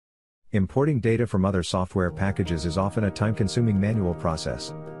Importing data from other software packages is often a time-consuming manual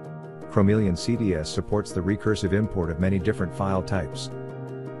process. Chromeleon CDS supports the recursive import of many different file types.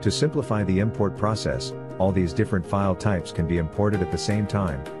 To simplify the import process, all these different file types can be imported at the same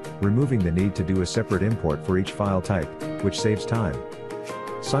time, removing the need to do a separate import for each file type, which saves time.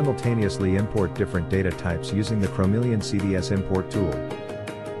 Simultaneously import different data types using the Chromeleon CDS import tool.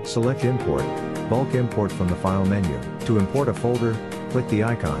 Select Import, Bulk Import from the File menu. To import a folder, click the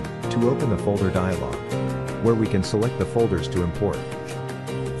icon to open the folder dialog, where we can select the folders to import.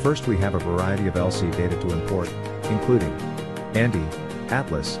 First, we have a variety of LC data to import, including Andy,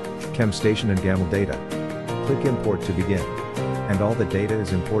 Atlas, ChemStation and GAML data. Click Import to begin, and all the data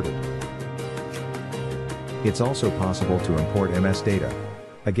is imported. It's also possible to import MS data.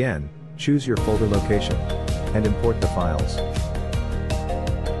 Again, choose your folder location, and import the files.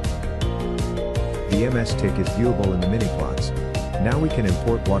 The MS tick is viewable in the mini plots. Now we can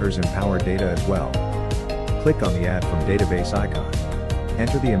import Waters Empower data as well. Click on the Add from Database icon.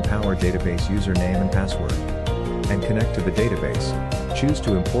 Enter the Empower database username and password, and connect to the database. Choose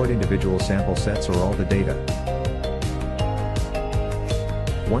to import individual sample sets or all the data.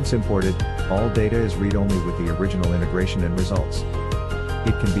 Once imported, all data is read-only with the original integration and results.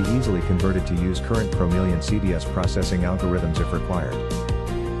 It can be easily converted to use current Chromeleon CDS processing algorithms if required.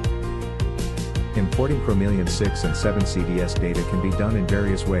 Importing Chromeleon 6 and 7 CDS data can be done in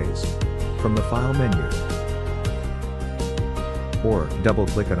various ways. From the File menu, or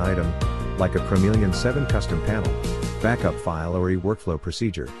double-click an item, like a Chromeleon 7 custom panel, backup file or e-workflow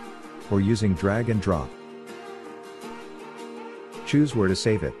procedure, or using drag and drop. Choose where to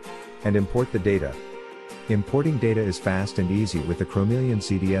save it, and import the data. Importing data is fast and easy with the Chromeleon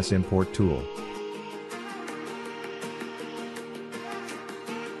CDS import tool.